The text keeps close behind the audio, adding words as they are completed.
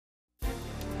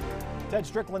Ted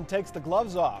Strickland takes the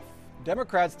gloves off.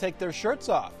 Democrats take their shirts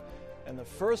off. And the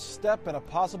first step in a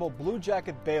possible Blue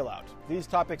Jacket bailout. These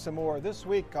topics and more this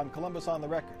week on Columbus on the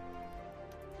Record.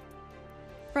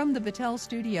 From the Battelle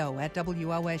studio at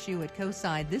WOSU at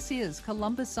Coeside, this is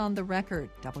Columbus on the Record,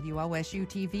 WOSU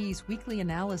TV's weekly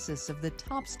analysis of the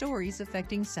top stories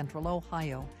affecting Central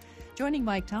Ohio. Joining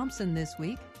Mike Thompson this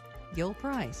week, Gil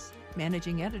Price,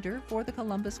 managing editor for the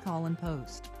Columbus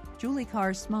Call-and-Post, Julie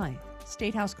Carr-Smythe,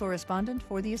 State House correspondent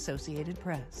for the Associated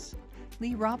Press,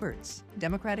 Lee Roberts,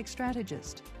 Democratic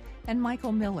strategist, and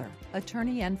Michael Miller,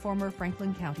 attorney and former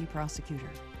Franklin County prosecutor.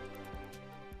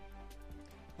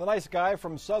 The nice guy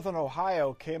from Southern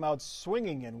Ohio came out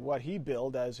swinging in what he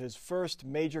billed as his first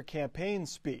major campaign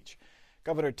speech.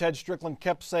 Governor Ted Strickland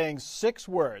kept saying 6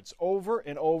 words over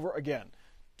and over again: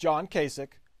 John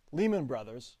Kasich, Lehman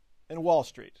Brothers, and Wall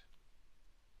Street.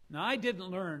 Now, I didn't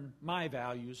learn my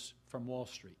values from Wall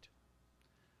Street.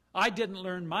 I didn't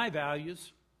learn my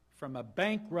values from a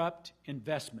bankrupt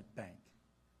investment bank.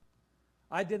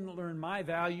 I didn't learn my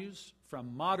values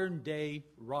from modern-day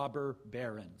robber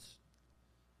barons.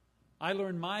 I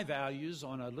learned my values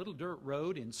on a little dirt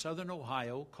road in southern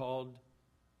Ohio called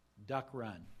Duck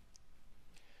Run.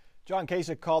 John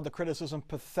Kasich called the criticism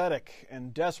pathetic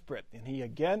and desperate, and he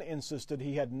again insisted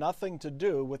he had nothing to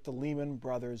do with the Lehman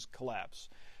Brothers collapse.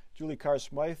 Julie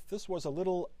Carr-Smythe, this was a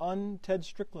little un-Ted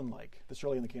Strickland-like this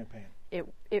early in the campaign.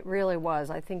 It really was.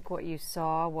 I think what you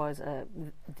saw was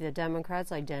the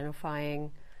Democrats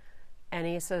identifying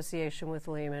any association with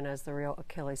Lehman as the real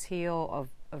Achilles heel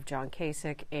of John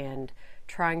Kasich and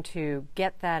trying to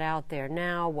get that out there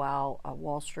now while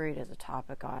Wall Street is a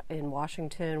topic in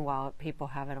Washington, while people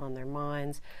have it on their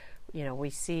minds. You know, we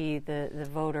see the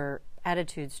voter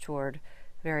attitudes toward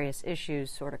various issues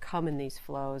sort of come in these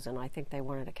flows, and I think they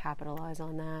wanted to capitalize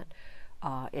on that.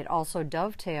 It also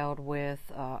dovetailed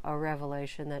with a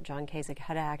revelation that John Kasich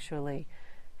had actually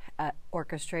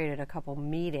orchestrated a couple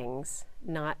meetings,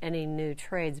 not any new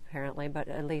trades apparently, but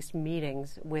at least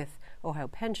meetings with Ohio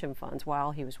pension funds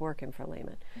while he was working for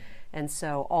Lehman. And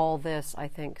so all this, I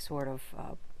think, sort of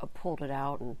pulled it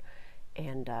out,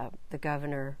 and the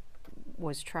governor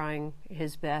was trying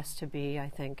his best to be, I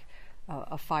think,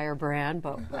 a firebrand,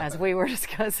 but as we were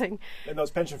discussing. And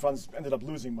those pension funds ended up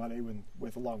losing money when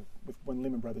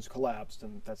Lehman Brothers collapsed,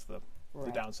 and that's the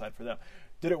downside for them.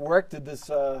 Did it work? Did this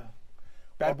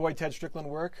bad boy Ted Strickland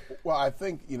work? Well, I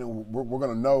think, we're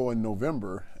going to know in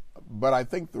November, but I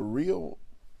think the real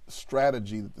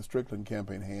strategy that the Strickland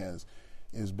campaign has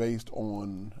is based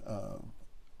on,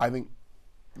 I think,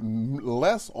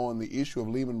 less on the issue of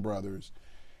Lehman Brothers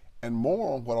and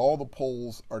more on what all the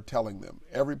polls are telling them.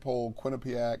 Every poll,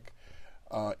 Quinnipiac,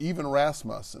 even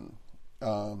Rasmussen,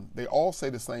 they all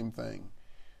say the same thing.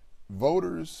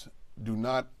 Voters do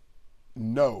not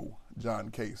know John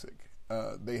Kasich.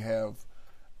 They have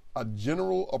a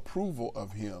general approval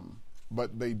of him,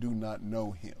 but they do not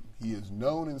know him. He is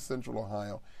known in Central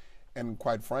Ohio, and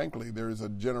quite frankly, there is a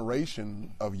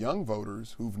generation of young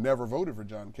voters who've never voted for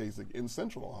John Kasich in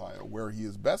Central Ohio, where he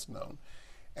is best known.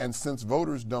 And since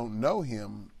voters don't know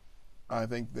him, I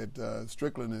think that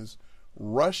Strickland is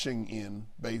rushing in,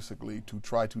 basically, to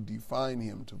try to define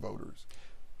him to voters.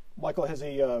 Michael, has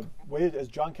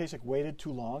John Kasich waited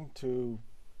too long to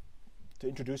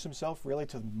introduce himself, really,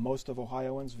 to most of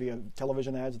Ohioans via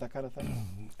television ads, that kind of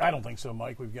thing? I don't think so,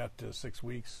 Mike. We've got 6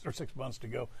 months to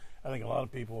go. I think a lot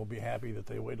of people will be happy that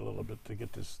they wait a little bit to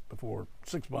get this before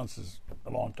 6 months is a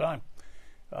long time.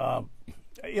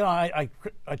 I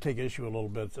take issue a little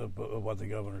bit of what the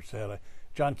governor said.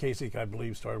 John Kasich, I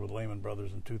believe, started with Lehman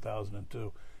Brothers in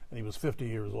 2002, and he was 50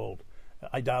 years old.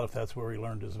 I doubt if that's where he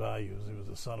learned his values. He was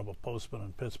the son of a postman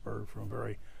in Pittsburgh from a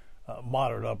very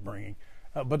moderate upbringing.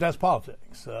 But that's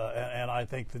politics, and I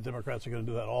think the Democrats are going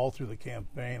to do that all through the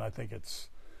campaign. I don't think it's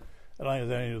anything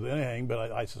to do with anything,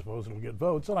 but I suppose it'll get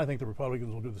votes, and I think the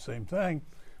Republicans will do the same thing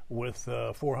with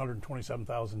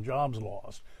 427,000 jobs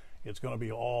lost. It's going to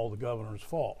be all the governor's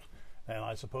fault. And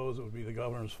I suppose it would be the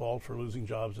governor's fault for losing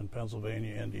jobs in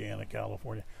Pennsylvania, Indiana,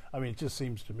 California. I mean, it just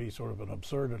seems to me sort of an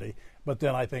absurdity. But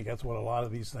then I think that's what a lot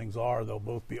of these things are. They'll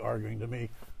both be arguing to me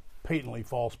patently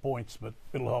false points, but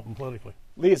it'll help them politically.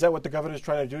 Lee, is that what the governor's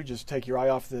trying to do, just take your eye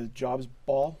off the jobs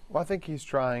ball? Well, I think he's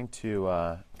trying to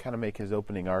kind of make his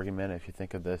opening argument. If you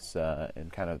think of this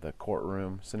in kind of the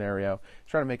courtroom scenario,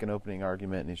 he's trying to make an opening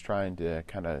argument, and he's trying to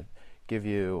kind of give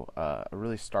you a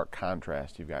really stark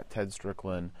contrast. You've got Ted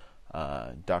Strickland,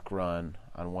 Duck Run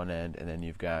on one end, and then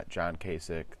you've got John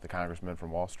Kasich, the congressman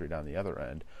from Wall Street, on the other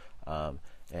end.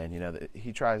 And,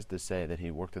 he tries to say that he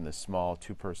worked in this small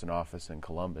two-person office in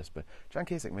Columbus, but John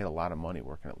Kasich made a lot of money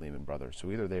working at Lehman Brothers.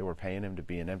 So either they were paying him to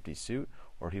be an empty suit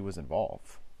or he was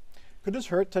involved. Could this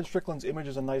hurt Ted Strickland's image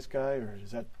as a nice guy, or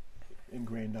is that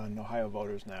ingrained on Ohio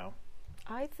voters now?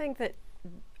 I think that,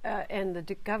 and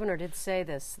the governor did say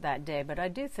this that day, but I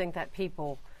do think that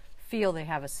people feel they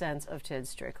have a sense of Ted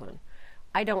Strickland.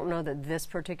 I don't know that this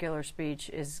particular speech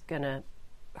is going to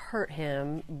hurt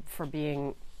him for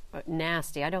being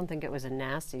nasty. I don't think it was a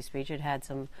nasty speech. It had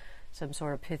some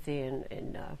sort of pithy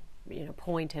and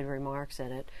pointed remarks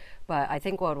in it. But I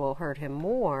think what will hurt him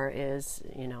more is,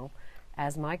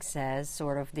 as Mike says,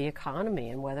 sort of the economy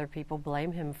and whether people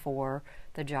blame him for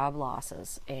the job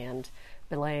losses and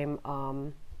blame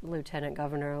Lieutenant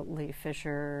Governor Lee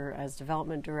Fisher as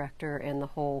development director and the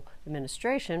whole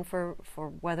administration for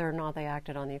whether or not they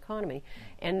acted on the economy.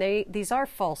 And these are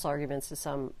false arguments to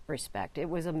some respect. It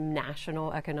was a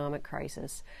national economic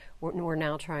crisis. We're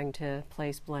now trying to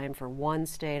place blame for one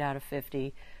state out of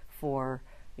 50 for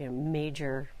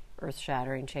major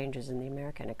earth-shattering changes in the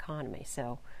American economy.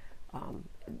 So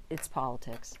it's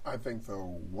politics. I think,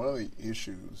 though, one of the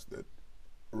issues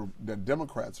that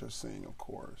Democrats are seeing, of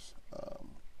course,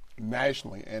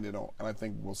 nationally, and I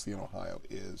think we'll see in Ohio,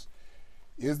 is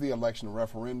the election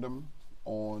referendum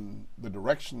on the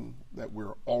direction that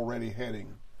we're already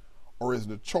heading, or is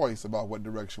it a choice about what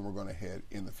direction we're going to head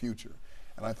in the future?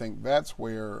 And I think that's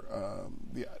where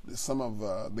some of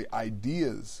the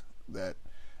ideas that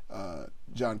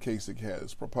John Kasich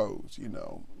has proposed,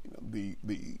 the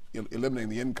eliminating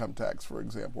the income tax, for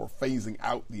example, or phasing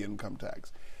out the income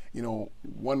tax.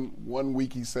 One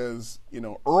week he says,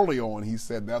 early on he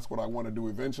said that's what I want to do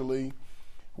eventually.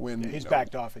 When he's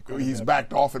backed off it. He's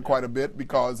backed off it quite a bit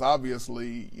because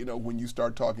obviously, when you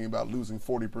start talking about losing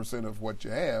 40% of what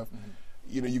you have,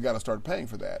 you got to start paying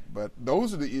for that. But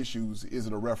those are the issues. Is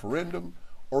it a referendum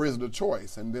or is it a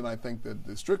choice? And then I think that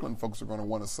the Strickland folks are going to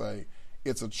want to say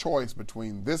it's a choice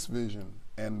between this vision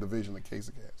and the vision that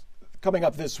Kasich has. Coming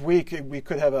up this week, we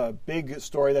could have a big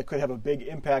story that could have a big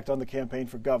impact on the campaign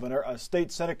for governor. A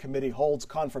state Senate committee holds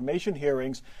confirmation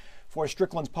hearings for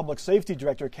Strickland's public safety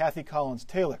director, Kathy Collins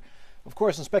Taylor. Of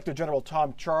course, Inspector General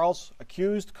Tom Charles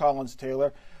accused Collins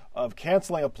Taylor of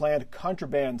canceling a planned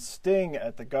contraband sting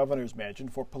at the governor's mansion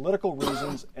for political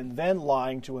reasons and then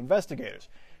lying to investigators.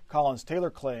 Collins Taylor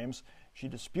claims she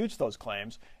disputes those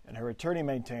claims, and her attorney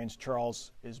maintains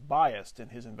Charles is biased in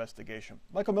his investigation.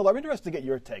 Michael Miller, I'm interested to get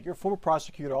your take. You're a former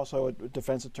prosecutor, also a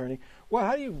defense attorney. Well,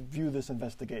 how do you view this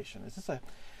investigation? Is this a...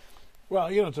 Well,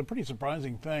 it's a pretty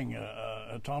surprising thing.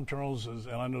 Tom Charles is,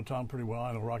 and I know Tom pretty well.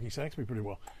 I know Rocky Saxby pretty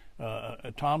well.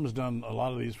 Tom has done a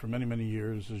lot of these for many, many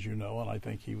years, as you know, and I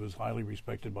think he was highly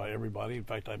respected by everybody. In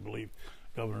fact, I believe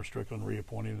Governor Strickland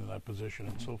reappointed him in that position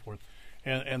and so forth.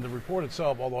 And the report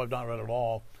itself, although I've not read it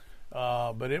all,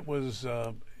 but it was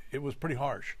pretty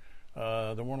harsh.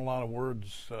 There weren't a lot of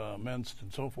words minced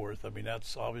and so forth. I mean,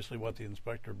 that's obviously what the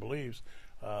inspector believes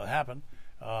happened.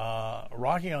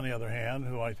 Rocky, on the other hand,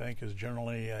 who I think is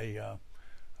generally a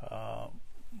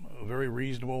very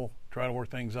reasonable, try to work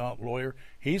things out lawyer,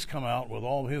 he's come out with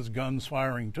all his guns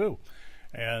firing too.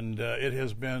 And it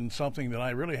has been something that I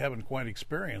really haven't quite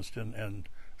experienced in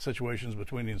situations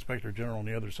between the Inspector General and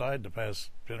the other side the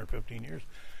past 10 or 15 years.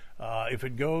 If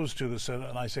it goes to the Senate,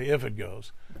 and I say if it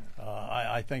goes,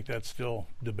 I think that's still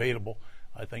debatable.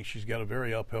 I think she's got a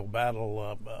very uphill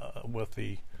battle with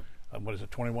the,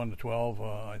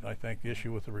 21-12, I think,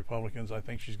 issue with the Republicans. I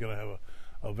think she's going to have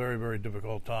a very, very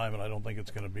difficult time, and I don't think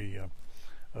it's going to be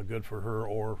good for her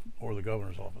or the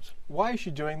governor's office. Why is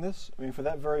she doing this? I mean, for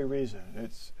that very reason.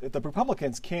 The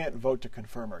Republicans can't vote to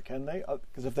confirm her, can they?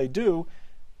 Because if they do,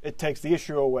 it takes the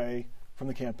issue away from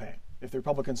the campaign. If the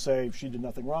Republicans say she did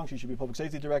nothing wrong, she should be public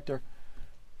safety director,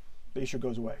 the issue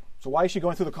goes away. So why is she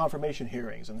going through the confirmation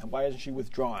hearings, and why isn't she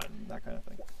withdrawn, that kind of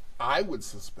thing? I would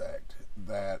suspect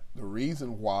that the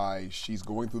reason why she's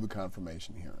going through the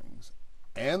confirmation hearings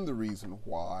and the reason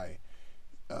why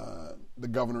the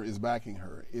governor is backing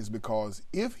her is because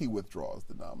if he withdraws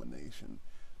the nomination,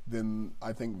 then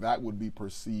I think that would be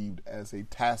perceived as a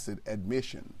tacit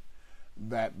admission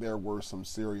that there were some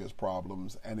serious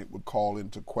problems, and it would call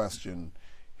into question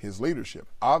his leadership.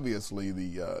 Obviously,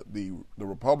 the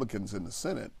Republicans in the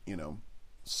Senate,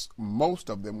 most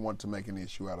of them want to make an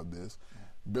issue out of this.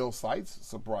 Bill Seitz,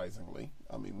 surprisingly,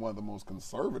 one of the most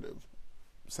conservative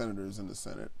senators in the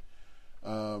Senate,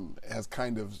 has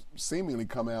kind of seemingly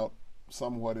come out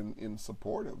somewhat in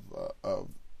support of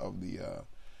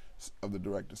the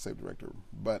director, safe director,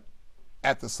 but.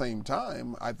 At the same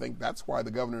time, I think that's why the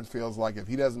governor feels like if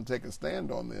he doesn't take a stand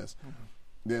on this,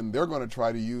 then they're going to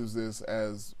try to use this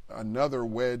as another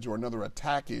wedge or another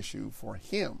attack issue for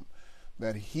him,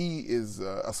 that he is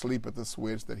asleep at the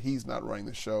switch, that he's not running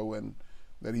the show, and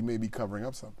that he may be covering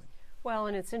up something. Well,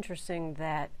 and it's interesting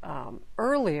that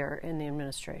earlier in the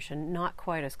administration, not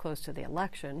quite as close to the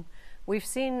election, we've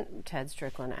seen Ted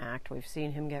Strickland act. We've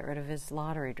seen him get rid of his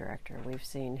lottery director. We've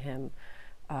seen him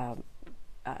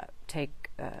take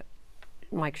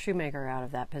Mike Shoemaker out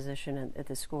of that position at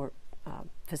the school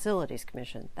facilities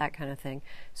commission, that kind of thing.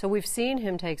 So we've seen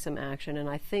him take some action, and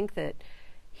I think that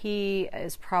he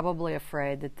is probably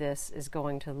afraid that this is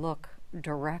going to look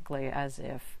directly as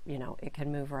if, you know, it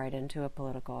can move right into a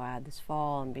political ad this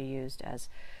fall and be used as,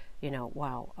 you know,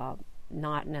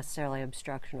 not necessarily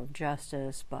obstruction of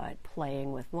justice, but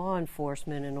playing with law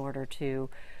enforcement in order to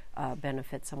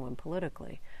benefit someone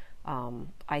politically.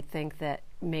 I think that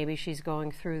maybe she's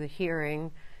going through the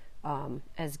hearing,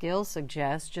 as Gil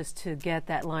suggests, just to get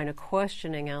that line of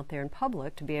questioning out there in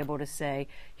public, to be able to say,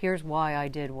 here's why I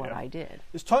did what I did.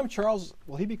 Is Tom Charles,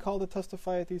 will he be called to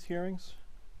testify at these hearings?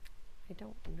 I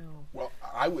don't know. Well,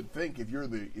 I would think if you're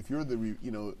the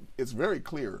you know, it's very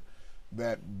clear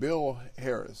that Bill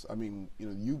Harris, I mean, you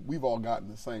know, we've all gotten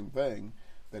the same thing,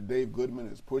 that Dave Goodman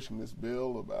is pushing this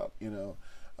bill about, you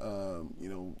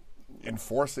know,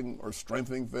 enforcing or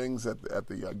strengthening things at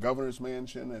the governor's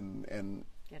mansion, and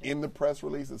in the press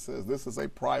release it says this is a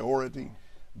priority.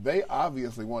 They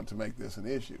obviously want to make this an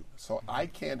issue. So I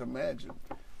can't imagine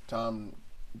Tom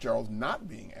Charles not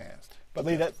being asked. But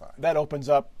Lee, that opens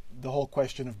up the whole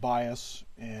question of bias,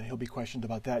 and he'll be questioned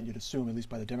about that, you'd assume, at least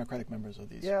by the Democratic members of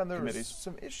these and there committees. was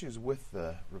some issues with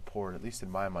the report, at least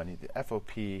in my mind. The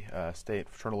FOP, State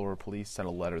Fraternal Order Police, sent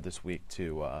a letter this week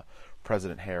to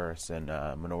President Harris and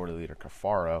Minority Leader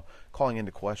Cafaro, calling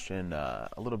into question a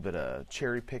little bit of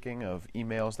cherry picking of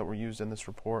emails that were used in this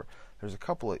report. There's a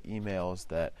couple of emails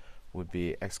that would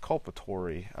be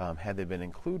exculpatory had they been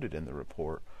included in the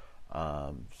report.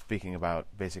 Speaking about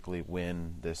basically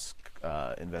when this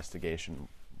investigation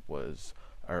was,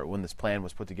 or when this plan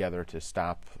was put together to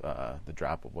stop the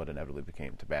drop of what inevitably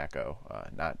became tobacco,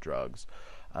 not drugs.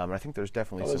 I think there's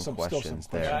definitely some questions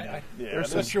there. I'm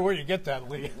not sure where you get that,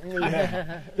 Lee.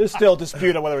 There's still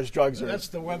dispute on whether it's drugs or... That's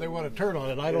the way they want to turn on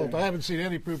it. I haven't seen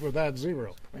any proof of that,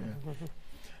 zero.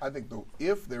 I think, though,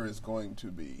 if there is going to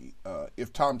be,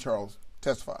 if Tom Charles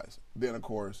testifies, then, of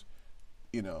course,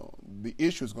 you know, the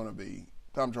issue is going to be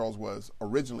Tom Charles was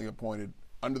originally appointed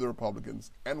under the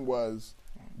Republicans and was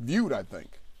viewed, I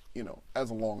think, you know, as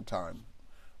a long time.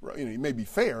 You know, he may be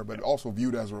fair, but also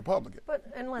viewed as a Republican.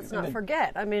 And let's not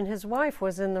forget, I mean, his wife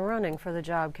was in the running for the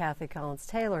job Kathy Collins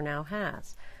Taylor now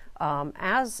has.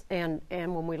 And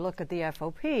when we look at the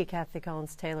FOP, Kathy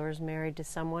Collins Taylor is married to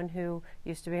someone who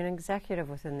used to be an executive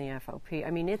within the FOP. I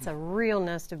mean, it's a real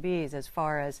nest of bees as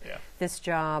far as this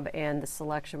job and the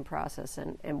selection process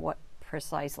and what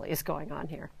precisely is going on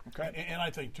here. Okay. And I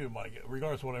think, too, Mike,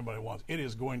 regardless of what anybody wants, it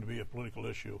is going to be a political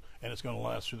issue, and it's going to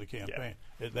last through the campaign.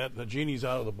 The genie's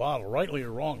out of the bottle, rightly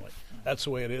or wrongly. That's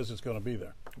the way it is. It's going to be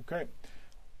there. Okay.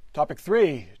 Topic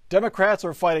 3. Democrats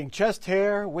are fighting chest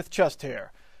hair with chest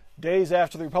hair. Days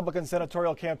after the Republican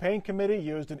Senatorial Campaign Committee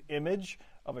used an image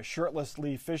of a shirtless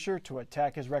Lee Fisher to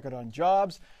attack his record on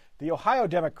jobs, the Ohio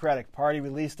Democratic Party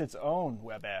released its own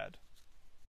web ad.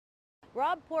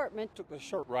 Rob Portman took the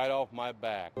shirt right off my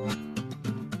back.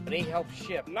 He helped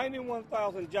ship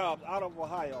 91,000 jobs out of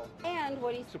Ohio. And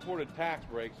what he supported tax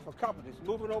breaks for companies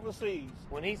moving overseas.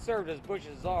 When he served as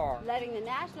Bush's czar, letting the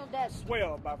national debt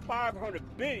swell by $500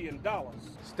 billion.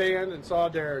 Stand in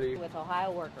solidarity with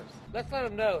Ohio workers. Let's let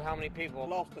them know how many people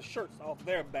lost the shirts off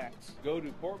their backs. Go to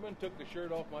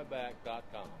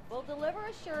PortmanTookTheShirtOffMyBack.com. We'll deliver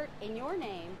a shirt in your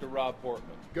name to Rob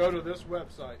Portman. Go to this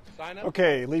website. Sign up.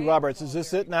 Okay, Lee Roberts, is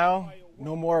this it now?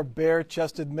 No more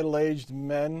bare-chested, middle-aged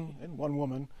men and one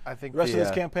woman. I think the rest of this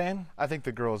campaign? I think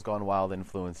the Girls Gone Wild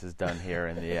influence is done here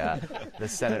in the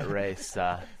Senate race,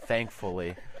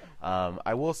 thankfully.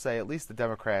 I will say at least the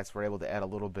Democrats were able to add a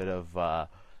little bit of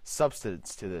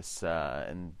substance to this,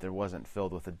 and there wasn't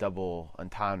filled with the double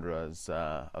entendres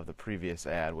of the previous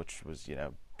ad, which was, you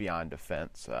know, beyond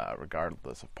offense,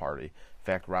 regardless of party. In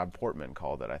fact, Rob Portman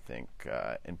called it, I think,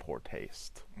 in poor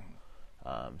taste.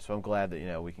 So I'm glad that, you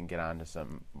know, we can get on to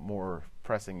some more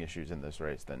pressing issues in this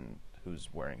race than who's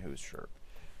wearing whose shirt.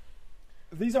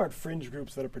 These aren't fringe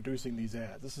groups that are producing these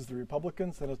ads. This is the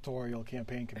Republican Senatorial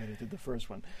Campaign Committee did the first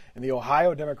one, and the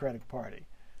Ohio Democratic Party.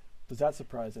 Does that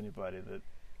surprise anybody? That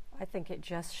I think it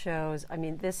just shows, I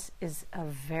mean, this is a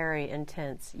very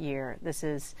intense year. This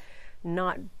is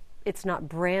not, it's not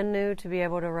brand new to be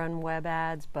able to run web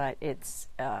ads, but it's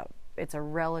a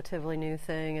relatively new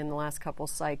thing in the last couple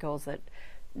cycles that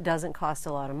doesn't cost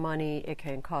a lot of money. It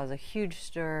can cause a huge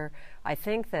stir. I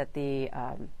think that the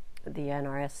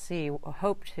NRSC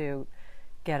hoped to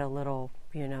get a little,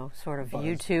 sort of buzz.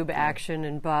 YouTube action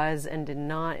and buzz, and did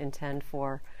not intend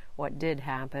for what did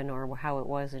happen or how it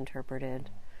was interpreted.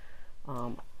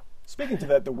 Speaking to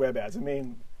that, the web ads,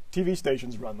 TV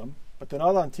stations run them, but they're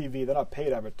not on TV, they're not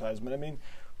paid advertisement.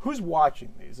 Who's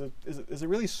watching these? Is it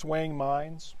really swaying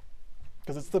minds?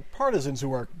 Because it's the partisans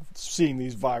who are seeing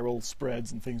these viral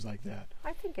spreads and things like that.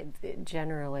 I think it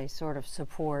generally sort of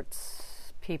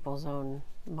supports people's own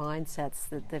mindsets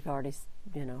that they've already,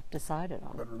 decided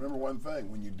on. But remember one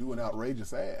thing, when you do an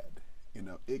outrageous ad,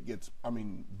 it gets,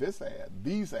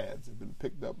 these ads have been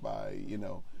picked up by,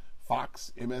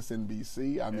 Fox,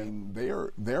 MSNBC.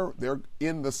 They're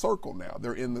in the circle now.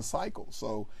 They're in the cycle.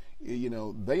 So,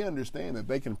 they understand that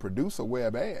they can produce a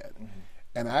web ad. Mm-hmm.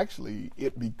 And actually,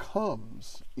 it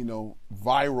becomes,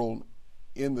 viral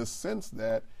in the sense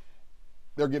that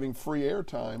they're getting free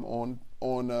airtime on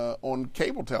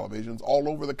cable televisions all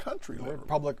over the country.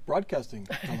 Public broadcasting.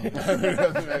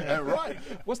 Right.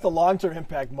 What's the long-term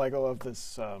impact, Michael, of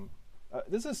this?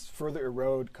 Does this further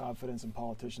erode confidence in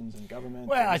politicians and government?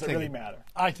 Well, does it really matter?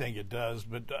 I think it does,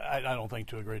 but I don't think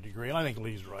to a great degree. And I think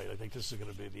Lee's right. I think this is going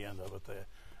to be the end of it.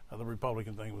 The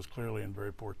Republican thing was clearly in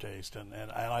very poor taste, and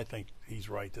I think he's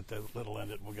right that that'll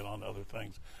end it and we'll get on to other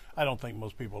things. I don't think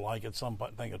most people like it. Some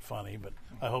think it's funny, but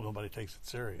I hope nobody takes it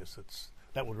serious.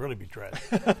 That would really be tragic.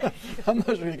 I'm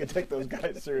not sure you can take those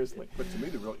guys seriously. But to me,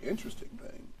 the real interesting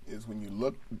thing is when you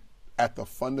look at the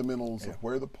fundamentals of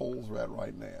where the polls are at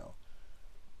right now,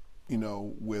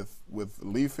 with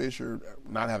Lee Fisher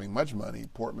not having much money,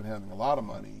 Portman having a lot of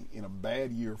money, in a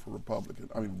bad year for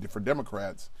for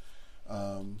Democrats,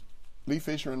 Lee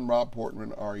Fisher and Rob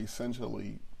Portman are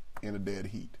essentially in a dead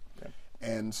heat. Okay.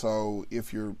 And so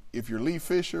if you're Lee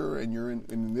Fisher and you're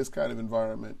in this kind of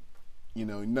environment,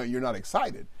 you're not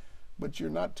excited, but you're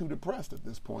not too depressed at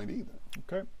this point either.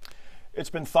 Okay. It's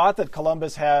been thought that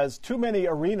Columbus has too many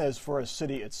arenas for a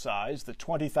city its size. The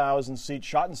 20,000-seat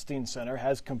Schottenstein Center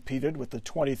has competed with the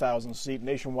 20,000-seat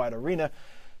Nationwide Arena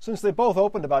since they both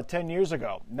opened about 10 years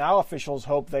ago. Now officials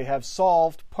hope they have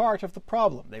solved part of the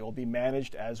problem. They will be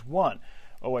managed as one.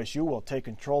 OSU will take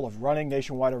control of running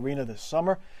Nationwide Arena this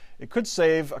summer. It could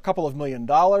save a couple of $1 million,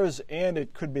 and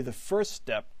it could be the first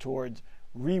step towards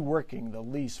reworking the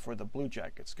lease for the Blue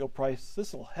Jackets. Gil Price,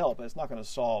 this will help, but it's not going to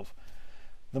solve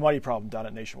the money problem down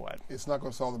at Nationwide. It's not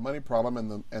going to solve the money problem,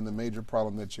 and the major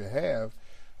problem that you have,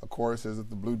 of course, is that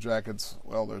the Blue Jackets,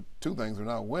 well, there are two things. They're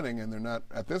not winning, and they're not,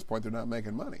 at this point, they're not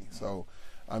making money. So,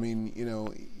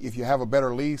 if you have a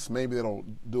better lease, maybe it'll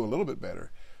do a little bit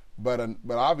better. But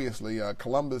obviously,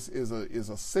 Columbus is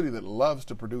a city that loves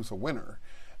to produce a winner.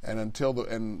 And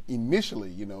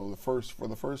initially, for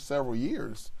the first several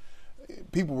years,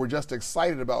 people were just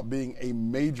excited about being a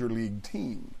major league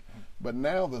team. But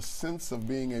now the sense of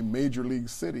being a major league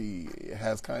city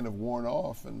has kind of worn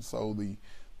off, and so the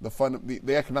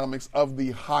economics of the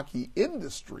hockey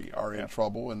industry are in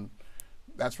trouble, and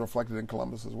that's reflected in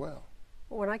Columbus as well.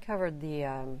 When I covered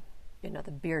the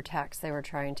beer tax they were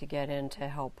trying to get in to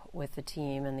help with the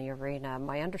team and the arena,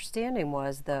 my understanding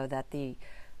was, though, that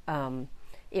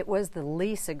it was the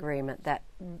lease agreement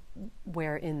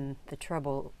wherein the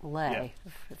trouble lay.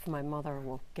 Yeah. If my mother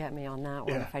will get me on that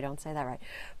one if I don't say that right.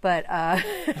 But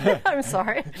I'm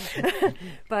sorry.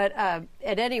 But at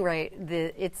any rate,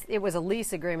 it was a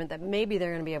lease agreement that maybe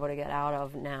they're going to be able to get out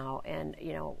of now. And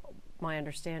my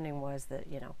understanding was that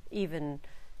even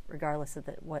regardless of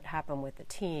what happened with the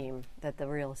team, that the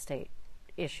real estate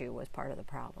issue was part of the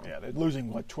problem. Yeah, they're losing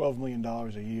 $12 million a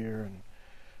year, and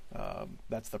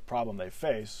that's the problem they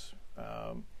face.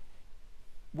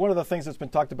 One of the things that's been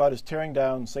talked about is tearing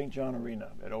down St. John Arena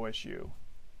at OSU.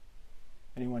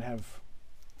 Anyone have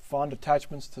fond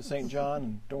attachments to St. John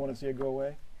and don't want to see it go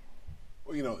away?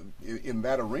 Well, in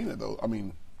that arena, though,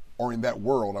 or in that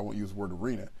world, I won't use the word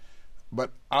arena,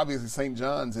 but obviously St.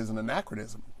 John's is an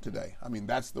anachronism today.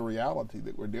 That's the reality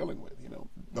that we're dealing with.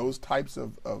 Those types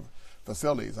of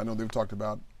facilities. I know they've talked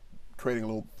about creating a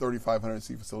little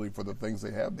 3,500-seat facility for the things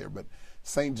they have there. But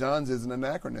St. John's is an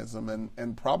anachronism,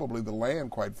 and probably the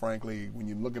land, quite frankly, when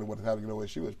you look at what's happening at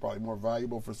OSU, is probably more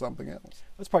valuable for something else.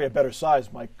 That's probably a better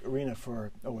size, Mike, arena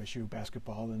for OSU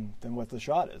basketball than what the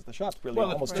Shot is. The Shot's really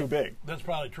almost too big. That's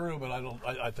probably true, but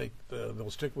I think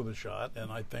they'll stick with the Shot,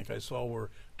 and I think I saw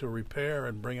where to repair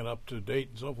and bring it up to date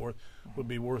and so forth would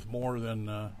be worth more than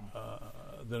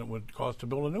it would cost to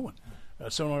build a new one.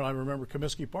 Similar, I remember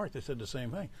Comiskey Park, they said the same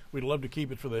thing. We'd love to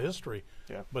keep it for the history,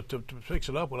 but to fix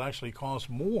it up would actually cost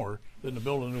more than to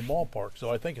build a new ballpark. So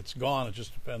I think it's gone. It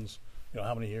just depends,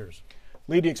 how many years.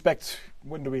 Lee,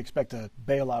 when do we expect a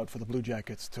bailout for the Blue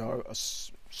Jackets to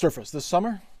surface? This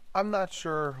summer? I'm not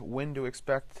sure when to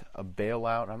expect a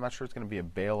bailout. I'm not sure it's going to be a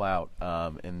bailout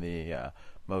in the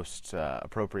most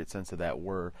appropriate sense of that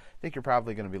word. I think you're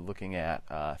probably going to be looking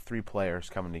at 3 players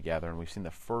coming together, and we've seen the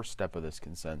first step of this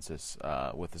consensus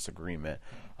with this agreement.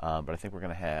 But I think we're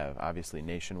going to have, obviously,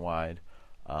 nationwide,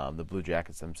 the Blue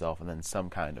Jackets themselves, and then some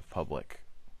kind of public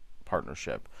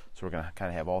partnership. So we're going to kind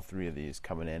of have all 3 of these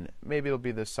coming in. Maybe it'll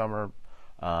be this summer.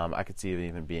 I could see it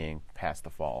even being past the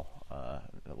fall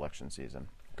election season.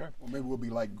 Okay. Well, maybe we'll be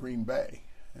like Green Bay,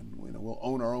 and we'll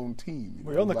own our own team.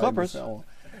 We own the Clippers.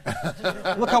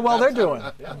 Look how well they're doing.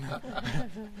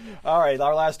 All right,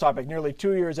 our last topic. Nearly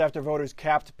 2 years after voters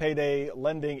capped payday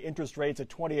lending interest rates at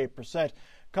 28%,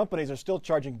 companies are still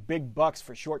charging big bucks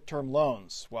for short-term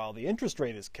loans. While the interest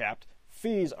rate is capped,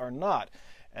 fees are not.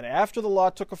 And after the law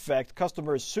took effect,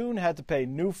 customers soon had to pay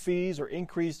new fees or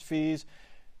increased fees.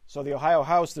 So the Ohio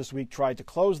House this week tried to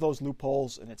close those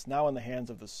loopholes, and it's now in the hands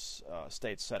of the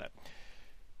state Senate.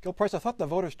 Gil Price, I thought the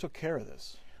voters took care of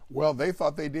this. Well, they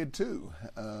thought they did too.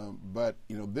 But,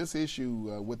 this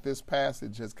issue with this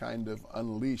passage has kind of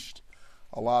unleashed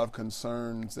a lot of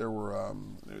concerns. There were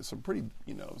some pretty,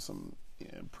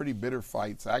 pretty bitter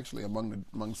fights actually among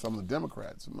some of the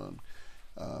Democrats, among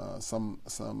some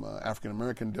African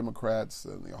American Democrats.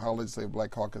 The Ohio Legislative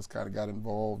Black Caucus kind of got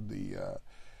involved.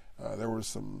 There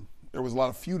was a lot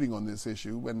of feuding on this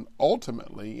issue, and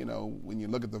ultimately, when you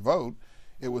look at the vote,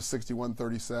 it was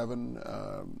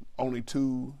 61-37. Only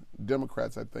 2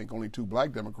 Democrats, I think, only 2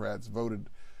 black Democrats voted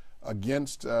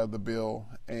against the bill,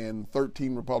 and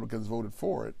 13 Republicans voted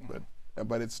for it.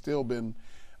 But it's still been,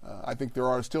 I think there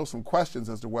are still some questions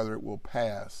as to whether it will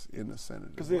pass in the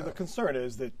Senate. Because the concern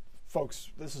is that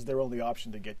folks, this is their only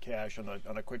option to get cash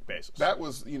on a quick basis. That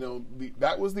was,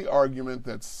 that was the argument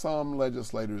that some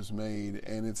legislators made,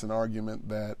 and it's an argument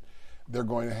that they're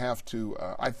going to have to,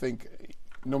 I think,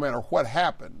 no matter what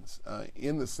happens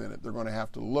in the Senate, they're going to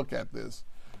have to look at this,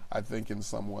 I think, in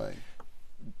some way.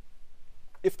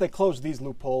 If they close these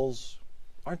loopholes,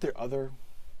 aren't there other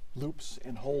loops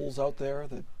and holes out there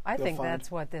that I think find?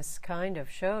 That's what this kind of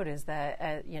showed, is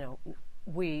that,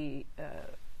 we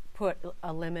put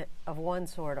a limit of one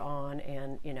sort on,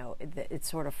 and it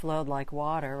sort of flowed like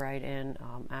water, right? And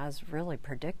as really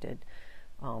predicted.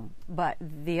 But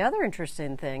the other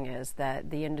interesting thing is that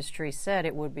the industry said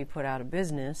it would be put out of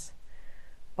business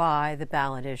by the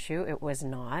ballot issue. It was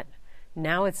not.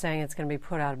 Now it's saying it's going to be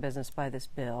put out of business by this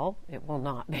bill. It will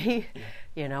not be.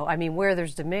 Where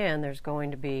there's demand, there's going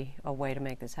to be a way to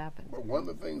make this happen. But one of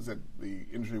the things that the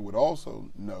industry would also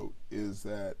note is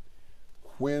that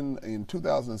when in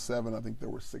 2007, I think there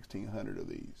were 1,600 of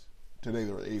these. Today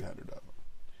there are 800 of them.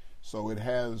 So it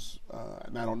has,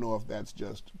 and I don't know if that's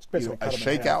just a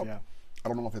shakeout. Yeah. I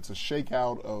don't know if it's a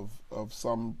shakeout of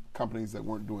some companies that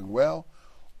weren't doing well,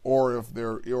 or if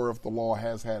the law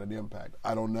has had an impact.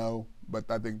 I don't know, but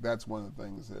I think that's one of the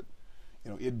things that,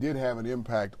 it did have an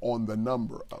impact on the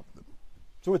number of them.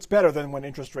 So it's better than when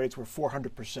interest rates were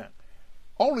 400%.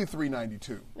 Only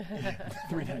 392.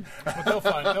 392. But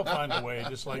they'll find a way,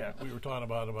 just like we were talking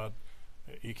about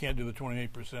you can't do the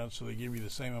 28%, so they give you the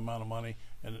same amount of money,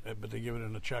 but they give it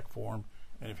in a check form.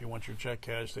 And if you want your check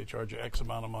cash, they charge you X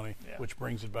amount of money, which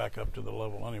brings it back up to the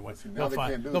level anyway.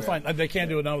 They can't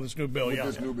do it now with this new bill,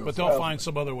 but they'll find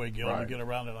some other way, Gil, to get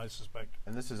around it, I suspect.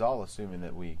 And this is all assuming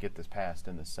that we get this passed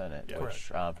in the Senate, which,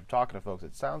 from talking to folks,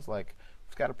 it sounds like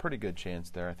it's got a pretty good chance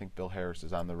there. I think Bill Harris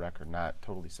is on the record not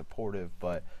totally supportive,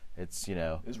 but it's,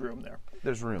 there's room there.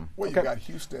 There's room. Well, you've got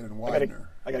Houston and Widener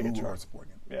who are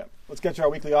supporting it. Yeah. Let's get to our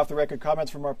weekly off-the-record comments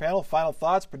from our panel. Final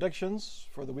thoughts, predictions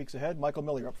for the weeks ahead. Michael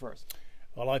Miller, up first.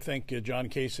 Well, I think John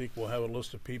Kasich will have a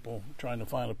list of people trying to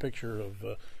find a picture of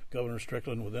Governor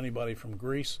Strickland with anybody from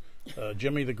Greece,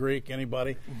 Jimmy the Greek,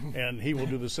 anybody, and he will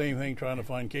do the same thing trying to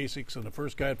find Kasich, and the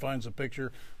first guy that finds a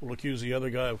picture will accuse the other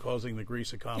guy of causing the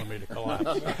Greece economy to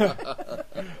collapse.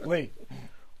 Lee?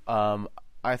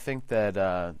 I think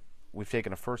that we've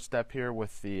taken a first step here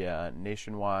with the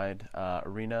nationwide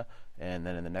arena, and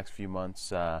then in the next few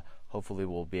months, hopefully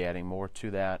we'll be adding more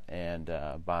to that, and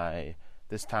by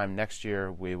this time next year,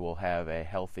 we will have a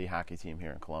healthy hockey team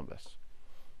here in Columbus.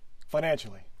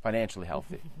 Financially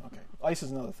healthy. Okay. Ice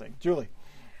is another thing. Julie?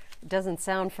 It doesn't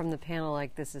sound from the panel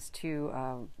like this is too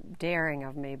daring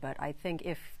of me, but I think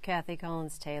if Kathy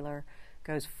Collins Taylor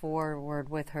goes forward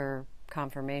with her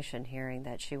confirmation hearing,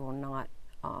 that she will not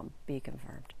be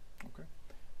confirmed. Okay.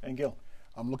 And Gil?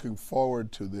 I'm looking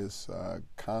forward to this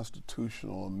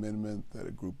constitutional amendment that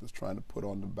a group is trying to put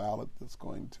on the ballot that's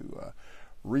going to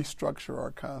restructure our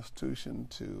Constitution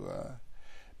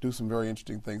to do some very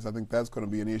interesting things. I think that's going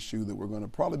to be an issue that we're going to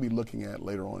probably be looking at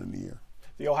later on in the year.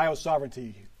 The Ohio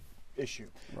sovereignty issue.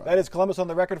 Right. That is Columbus on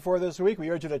the Record for this week.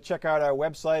 We urge you to check out our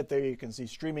website. There you can see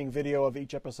streaming video of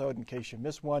each episode in case you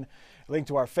miss one, a link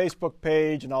to our Facebook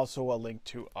page, and also a link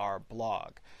to our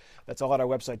blog. That's all at our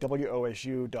website,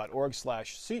 wosu.org/COTR.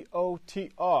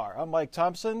 I'm Mike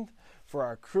Thompson. For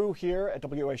our crew here at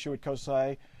WOSU at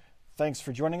COSI, thanks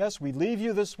for joining us. We leave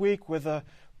you this week with a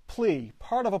plea,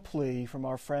 part of a plea from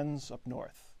our friends up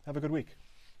north. Have a good week.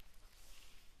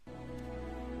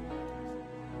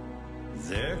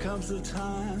 There comes a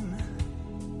time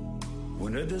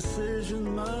when a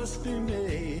decision must be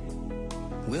made.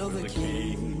 Will the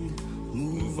king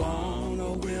move on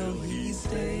or will he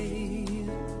stay?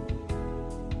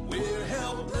 We're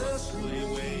helplessly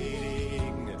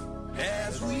waiting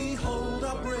as we hold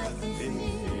our breath in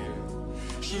fear.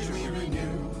 Should we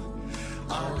renew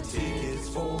our tickets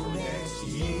for next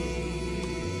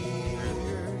year?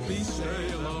 Please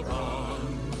sail on.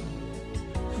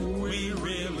 We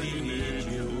really need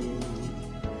you.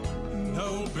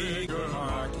 No bigger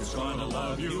heart is gonna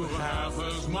love you half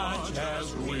as much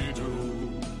as we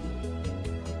do.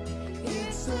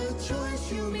 It's a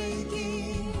choice you're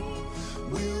making.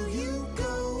 Will you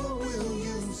go or will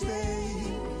you stay?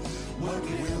 What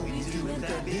will we do with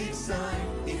that big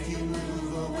sign?